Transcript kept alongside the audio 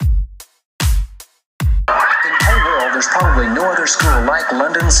there's probably no other school like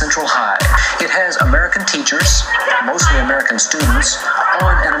London Central High. It has American teachers, mostly American students,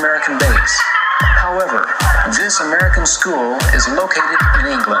 on an American base. However, this American school is located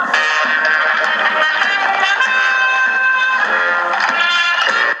in England.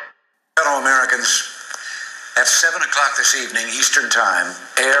 Fellow Americans, at 7 o'clock this evening, Eastern Time,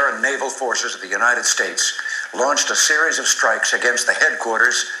 air and naval forces of the United States launched a series of strikes against the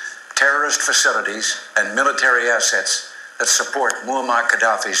headquarters, terrorist facilities, and military assets that support Muammar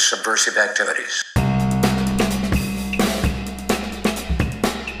Gaddafi's subversive activities.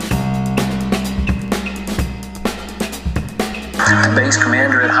 The base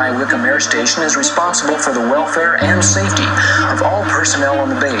commander at High Wycombe Air Station is responsible for the welfare and safety of all personnel on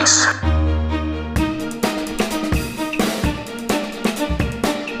the base.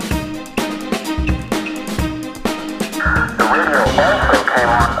 The radio also came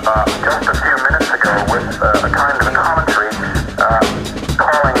on just a few minutes ago with a kind of a commentary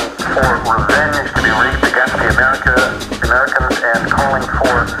calling for revenge to be wreaked against the Americans and calling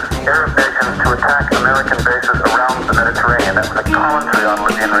for Arab nations to attack American bases around the Mediterranean. That was a commentary on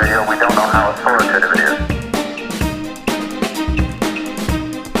Libyan radio. We don't know how authoritative it is.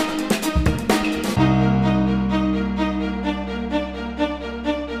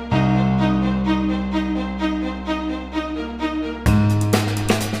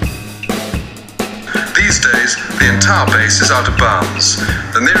 These days, the entire base is out of bounds.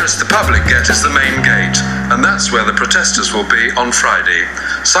 The nearest the public get is the main gate, and that's where the protesters will be on Friday.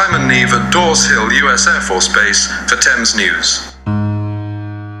 Simon Neve at Dawes Hill US Air Force Base for Thames News.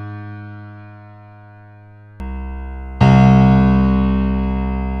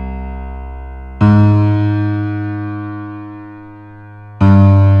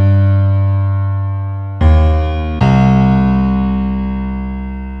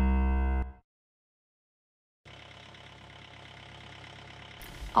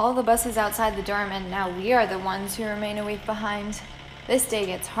 All the buses outside the dorm, and now we are the ones who remain a week behind. This day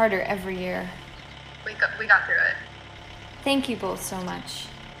gets harder every year. We got through it. Thank you both so much.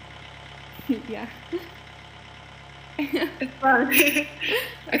 Yeah. It's fun.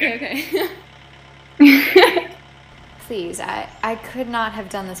 Okay. Please, I could not have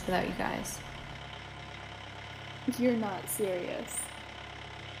done this without you guys. You're not serious.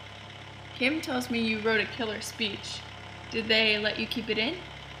 Kim tells me you wrote a killer speech. Did they let you keep it in?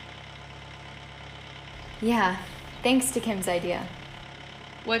 Yeah, thanks to Kim's idea.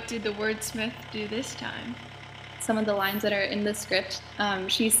 What did the wordsmith do this time? Some of the lines that are in the script,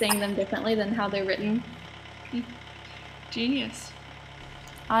 she's saying them differently than how they're written. Genius.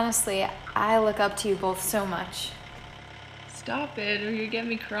 Honestly, I look up to you both so much. Stop it, or you get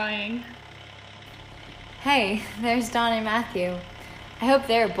me crying. Hey, there's Dawn and Matthew. I hope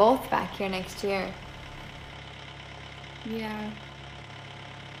they're both back here next year. Yeah.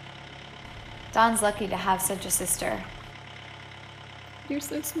 Dawn's lucky to have such a sister. You're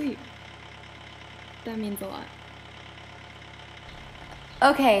so sweet. That means a lot.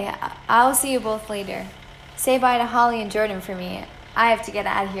 Okay, I'll see you both later. Say bye to Holly and Jordan for me. I have to get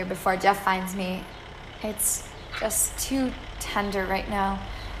out of here before Jeff finds me. It's just too tender right now.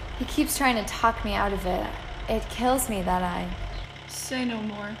 He keeps trying to talk me out of it. It kills me that I... Say no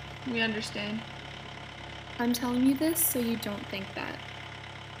more. We understand. I'm telling you this so you don't think that.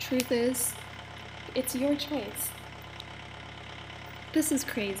 Truth is, it's your choice. This is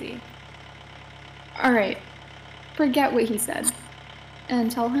crazy. Alright, forget what he said. And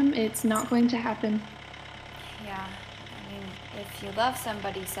tell him it's not going to happen. Yeah, I mean, if you love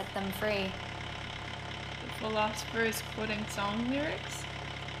somebody, set them free. The philosopher is quoting song lyrics?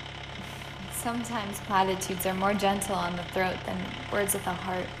 Sometimes platitudes are more gentle on the throat than words at the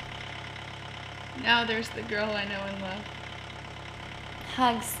heart. Now there's the girl I know and love.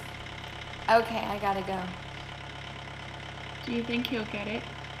 Hugs. Okay, I gotta go. Do you think he'll get it?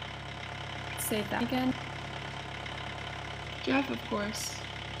 Say that again. Jeff, of course.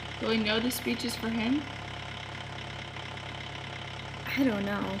 Will he know the speech is for him? I don't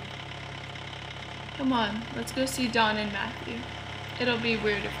know. Come on, let's go see Dawn and Matthew. It'll be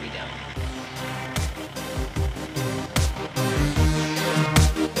weird if we don't.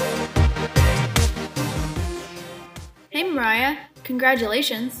 Hey Mariah,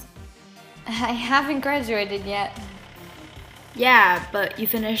 congratulations. I haven't graduated yet. Yeah, but you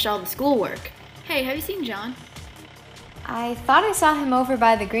finished all the schoolwork. Hey, have you seen John? I thought I saw him over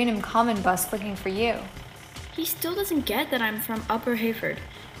by the Greenham Common bus looking for you. He still doesn't get that I'm from Upper Hayford.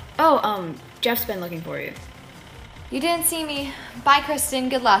 Oh, Jeff's been looking for you. You didn't see me. Bye, Kristen.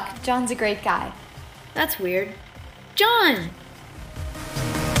 Good luck. John's a great guy. That's weird. John!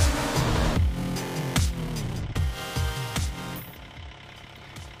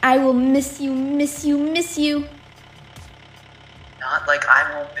 I will miss you, miss you, miss you. Not like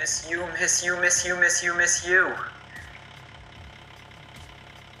I will miss you, miss you, miss you, miss you, miss you.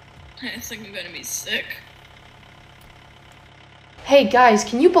 I think I'm gonna be sick. Hey guys,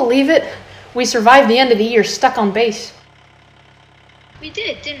 can you believe it? We survived the end of the year stuck on base. We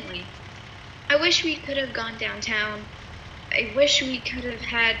did, didn't we? I wish we could have gone downtown. I wish we could have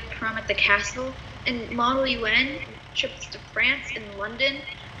had prom at the castle, and Model UN, and trips to France and London.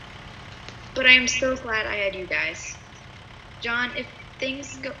 But I am so glad I had you guys. John, if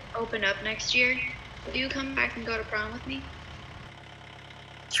things open up next year, will you come back and go to prom with me?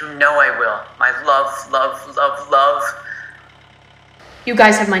 You know I will. My love, love, love, love. You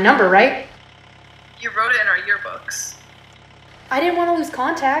guys have my number, right? You wrote it in our yearbooks. I didn't want to lose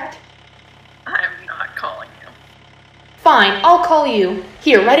contact. I'm not calling you. Fine, I'll call you.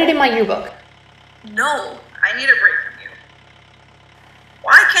 Here, write it in my yearbook. No, I need a break from you.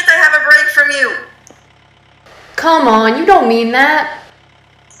 Why can't I have a break from you? Come on, you don't mean that.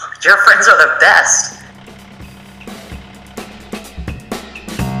 Your friends are the best.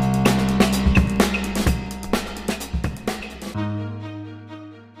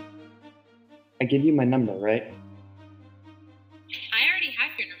 I give you my number, right? I already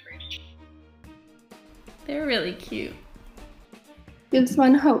have your number. They're really cute. Gives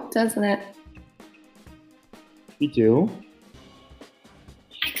one hope, doesn't it? You do?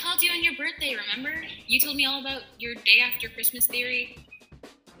 I called you on your birthday, remember? You told me all about your day after Christmas theory.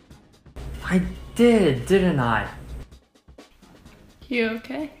 I did, didn't I? You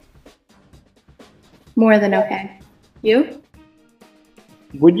okay? More than okay. You?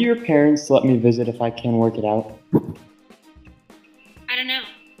 Would your parents let me visit if I can work it out? I don't know,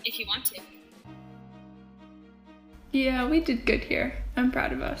 if you want to. Yeah, we did good here. I'm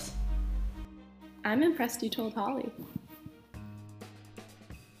proud of us. I'm impressed you told Holly.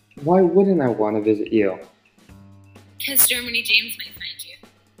 Why wouldn't I want to visit you? Because Germany James might find you.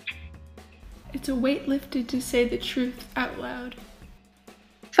 It's a weight lifted to say the truth out loud.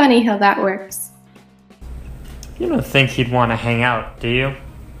 Funny how that works. You don't think he'd want to hang out, do you?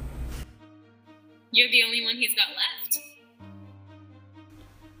 You're the only one he's got left.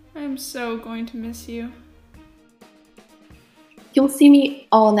 I'm so going to miss you. You'll see me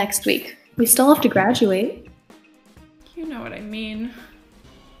all next week. We still have to graduate. You know what I mean.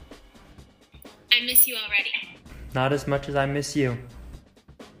 I miss you already. Not as much as I miss you.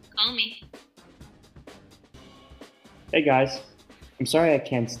 Call me. Hey guys, I'm sorry I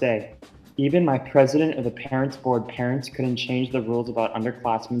can't stay. Even my president of the Parents Board parents couldn't change the rules about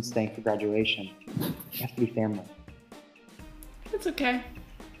underclassmen staying for graduation. You have to be family. It's okay.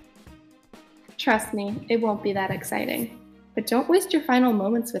 Trust me, it won't be that exciting. But don't waste your final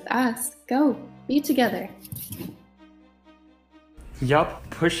moments with us. Go, be together. Yup,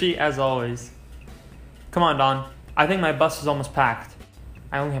 pushy as always. Come on, Don. I think my bus is almost packed.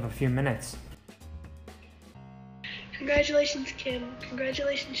 I only have a few minutes. Congratulations, Kim.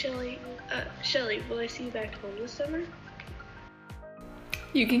 Congratulations, Shelly. Shelly, will I see you back home this summer?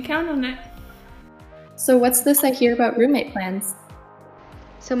 You can count on it. So what's this I hear about roommate plans?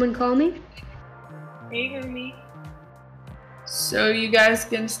 Someone call me? Hey, Rumi. So you guys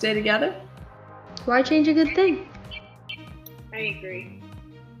gonna stay together? Why change a good thing? I agree.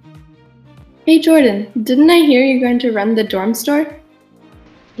 Hey Jordan, didn't I hear you're going to run the dorm store?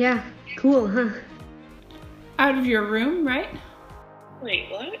 Yeah, cool, huh? Out of your room, right? Wait,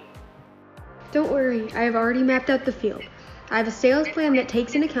 what? Don't worry, I have already mapped out the field. I have a sales plan that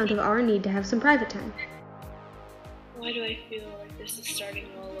takes into account of our need to have some private time. Why do I feel like this is starting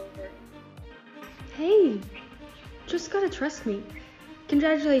all over? Hey, just gotta trust me.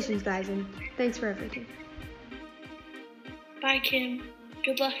 Congratulations, guys, and thanks for everything. Bye, Kim.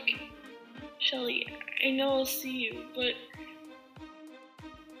 Good luck. Shelly, I know I'll see you, but...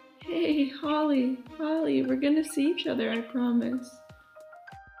 Hey, Holly, we're gonna see each other, I promise.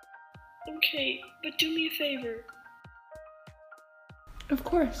 Okay, but do me a favor. Of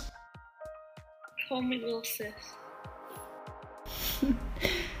course. Call me little sis.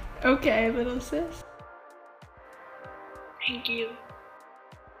 Okay, little sis. Thank you.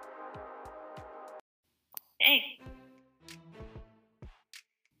 Hey.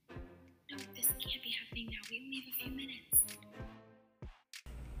 No, this can't be happening now. We only have a few minutes.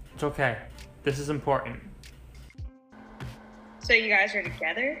 It's okay. This is important. So you guys are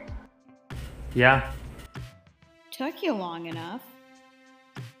together? Yeah. Took you long enough.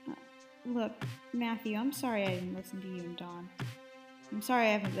 Look, Matthew, I'm sorry I didn't listen to you and Dawn. I'm sorry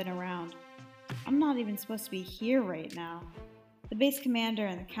I haven't been around. I'm not even supposed to be here right now. The base commander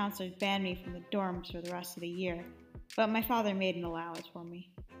and the counselors banned me from the dorms for the rest of the year, but my father made an allowance for me.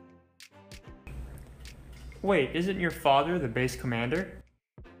 Wait, isn't your father the base commander?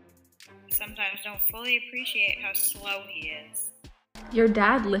 Sometimes don't fully appreciate how slow he is. Your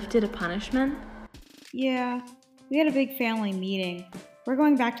dad lifted a punishment? Yeah, we had a big family meeting. We're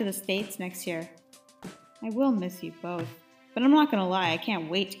going back to the States next year. I will miss you both, but I'm not gonna lie, I can't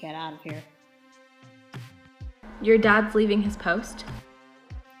wait to get out of here. Your dad's leaving his post?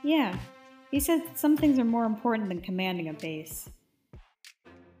 Yeah, he said some things are more important than commanding a base.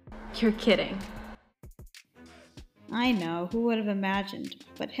 You're kidding. I know, who would have imagined?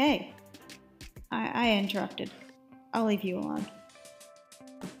 But hey, I interrupted. I'll leave you alone.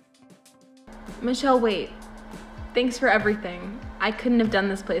 Michelle, wait. Thanks for everything. I couldn't have done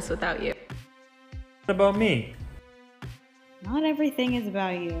this place without you. What about me? Not everything is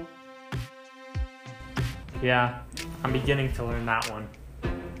about you. Yeah, I'm beginning to learn that one.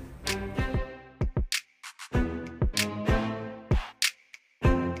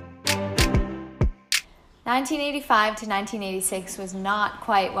 (1985 to 1986) was not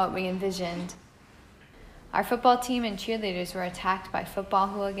quite what we envisioned. Our football team and cheerleaders were attacked by football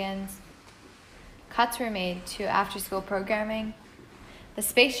hooligans. Cuts were made to after-school programming. The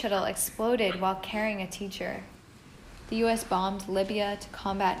space shuttle exploded while carrying a teacher. The U.S. bombed Libya to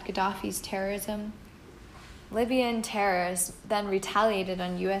combat Gaddafi's terrorism. Libyan terrorists then retaliated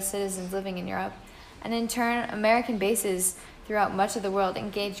on U.S. citizens living in Europe, and in turn, American bases throughout much of the world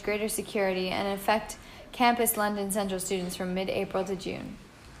engaged greater security and affect campus London Central students from mid-April to June.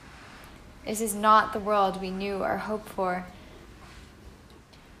 This is not the world we knew or hoped for.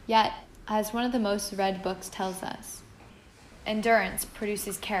 Yet, as one of the most read books tells us, endurance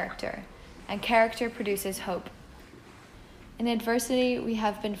produces character, and character produces hope. In adversity, we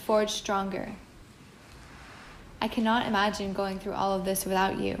have been forged stronger. I cannot imagine going through all of this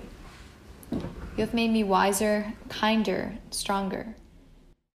without you. You have made me wiser, kinder, stronger.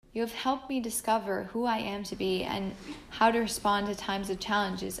 You have helped me discover who I am to be and how to respond to times of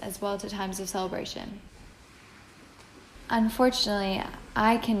challenges as well as to times of celebration. Unfortunately,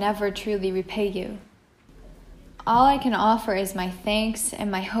 I can never truly repay you. All I can offer is my thanks and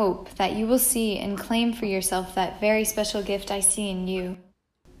my hope that you will see and claim for yourself that very special gift I see in you.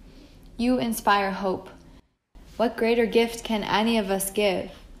 You inspire hope. What greater gift can any of us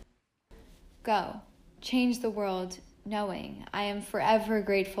give? Go, change the world, knowing I am forever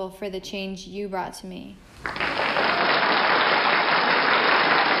grateful for the change you brought to me.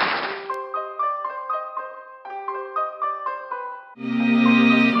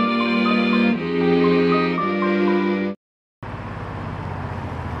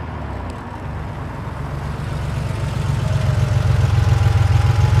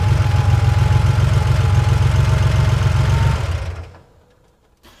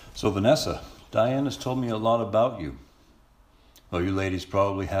 So Vanessa, Diane has told me a lot about you. Well, you ladies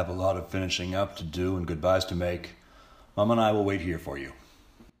probably have a lot of finishing up to do and goodbyes to make. Mom and I will wait here for you.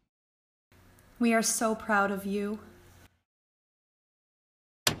 We are so proud of you.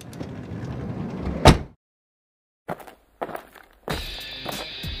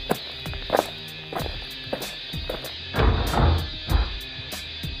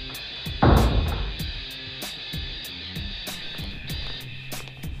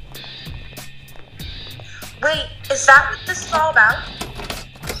 Wait, is that what this is all about?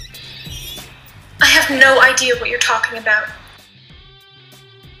 I have no idea what you're talking about.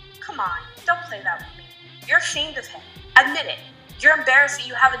 Come on, don't play that with me. You're ashamed of him. Admit it. You're embarrassed that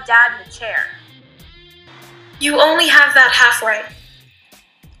you have a dad in a chair. You only have that half right.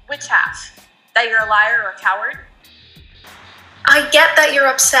 Which half? That you're a liar or a coward? I get that you're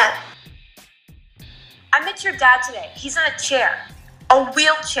upset. I met your dad today. He's in a chair. A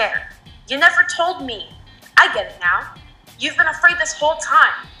wheelchair. You never told me. I get it now. You've been afraid this whole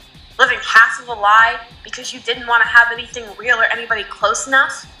time. Living half of a lie because you didn't want to have anything real or anybody close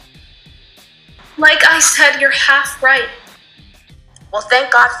enough. Like I said, you're half right. Well,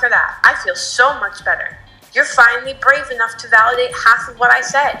 thank God for that. I feel so much better. You're finally brave enough to validate half of what I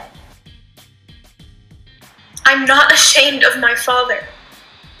said. I'm not ashamed of my father.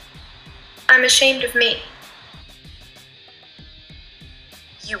 I'm ashamed of me.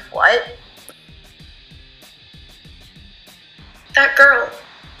 You what? That girl,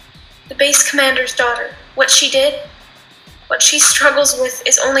 the base commander's daughter, what she did, what she struggles with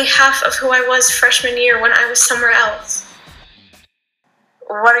is only half of who I was freshman year when I was somewhere else.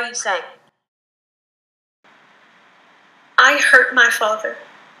 What are you saying? I hurt my father,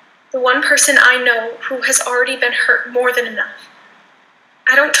 the one person I know who has already been hurt more than enough.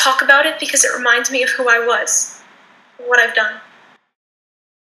 I don't talk about it because it reminds me of who I was, what I've done.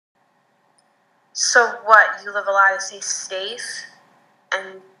 So what, you live a lie to stay safe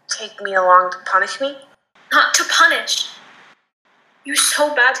and take me along to punish me? not to punish. You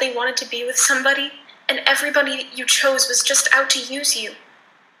so badly wanted to be with somebody, and everybody you chose was just out to use you.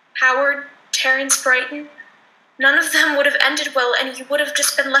 Howard, Terrence Brighton, none of them would have ended well, and you would have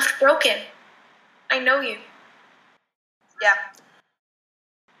just been left broken. I know you. Yeah.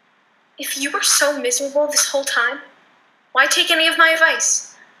 If you were so miserable this whole time, why take any of my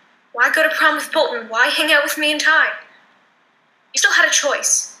advice? Why go to prom with Bolton? Why hang out with me and Ty? You still had a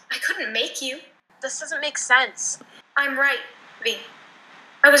choice. I couldn't make you. This doesn't make sense. I'm right, V.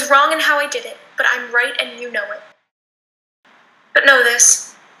 I was wrong in how I did it, but I'm right and you know it. But know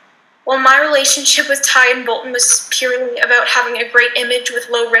this. While my relationship with Ty and Bolton was purely about having a great image with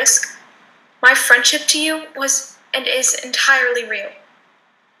low risk, my friendship to you was and is entirely real.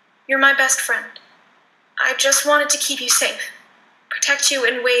 You're my best friend. I just wanted to keep you safe, protect you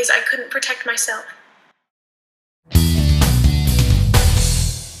in ways I couldn't protect myself.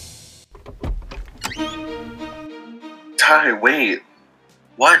 Ty, wait.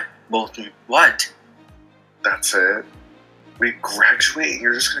 What, Bolton? What? That's it. We graduate and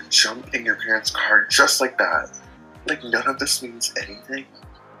you're just gonna jump in your parents' car just like that. Like none of this means anything.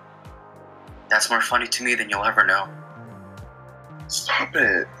 That's more funny to me than you'll ever know. Stop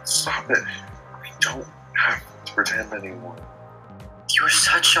it. Stop it. We don't have to pretend anymore. You're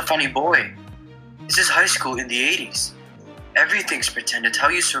such a funny boy. This is high school in the 80s. Everything's pretend. It's how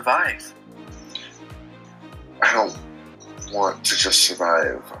you survive. I don't want to just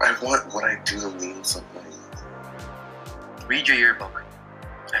survive. I want what I do to mean something. Read your yearbook.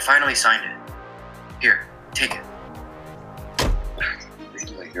 I finally signed it. Here, take it.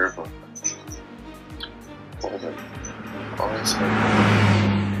 Read my yearbook. Hold it. Honestly.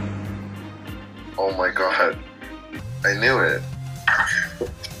 Oh my god. I knew it.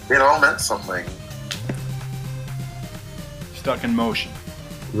 It all meant something. Stuck in Motion.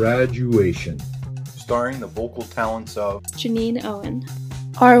 Graduation. Starring the vocal talents of Janine Owen,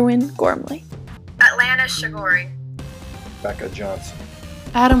 Arwen Gormley, Atlanta Shigori, Becca Johnson,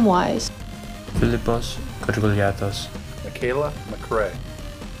 Adam Wise, Philippos Kurguliatos, Michaela McCrae,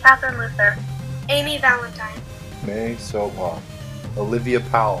 Catherine Luther, Amy Valentine, May Soha, Olivia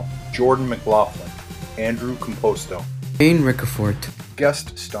Powell, Jordan McLaughlin, Andrew Composto, Jane Ricafort,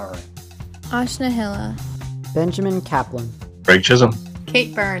 guest starring Ashna Hilla, Benjamin Kaplan, Greg Chisholm.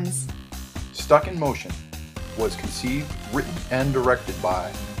 Kate Burns. Stuck in Motion was conceived, written, and directed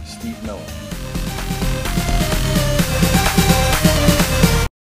by Steve Miller.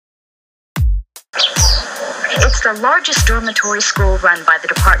 It's the largest dormitory school run by the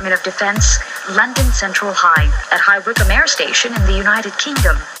Department of Defense, London Central High, at High Wycombe Air Station in the United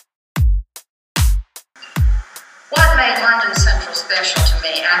Kingdom. What made London Central special to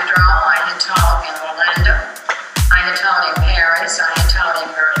me? After all, I had taught in Orlando, I had taught in Paris, I had taught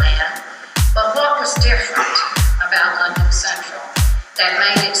in Berlin. But what was different about London Central that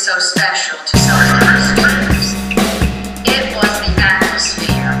made it so special to so many students? It was the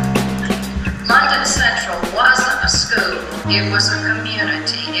atmosphere. London Central wasn't a school, it was a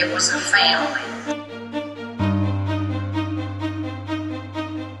community, it was a family.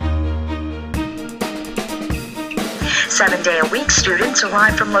 Seven-day-a-week students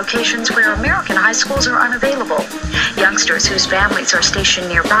arrive from locations where American high schools are unavailable. Youngsters whose families are stationed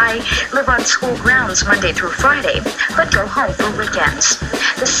nearby live on school grounds Monday through Friday, but go home for weekends.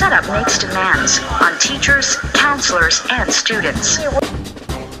 The setup makes demands on teachers, counselors, and students.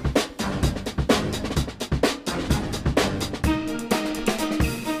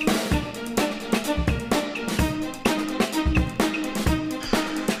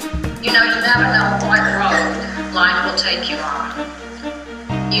 You know, you never know what road life will take you on.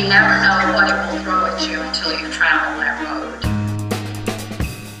 You never know what it will throw at you until you travel that road.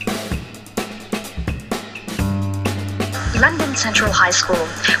 London Central High School,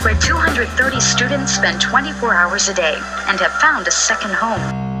 where 230 students spend 24 hours a day and have found a second home.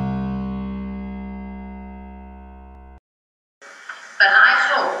 But I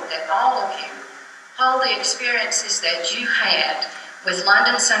hope that all of you hold the experiences that you had with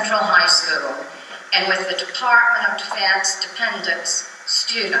London Central High School and with the Department of Defense dependents,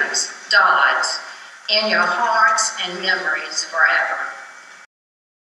 students, DODs, in your hearts and memories forever.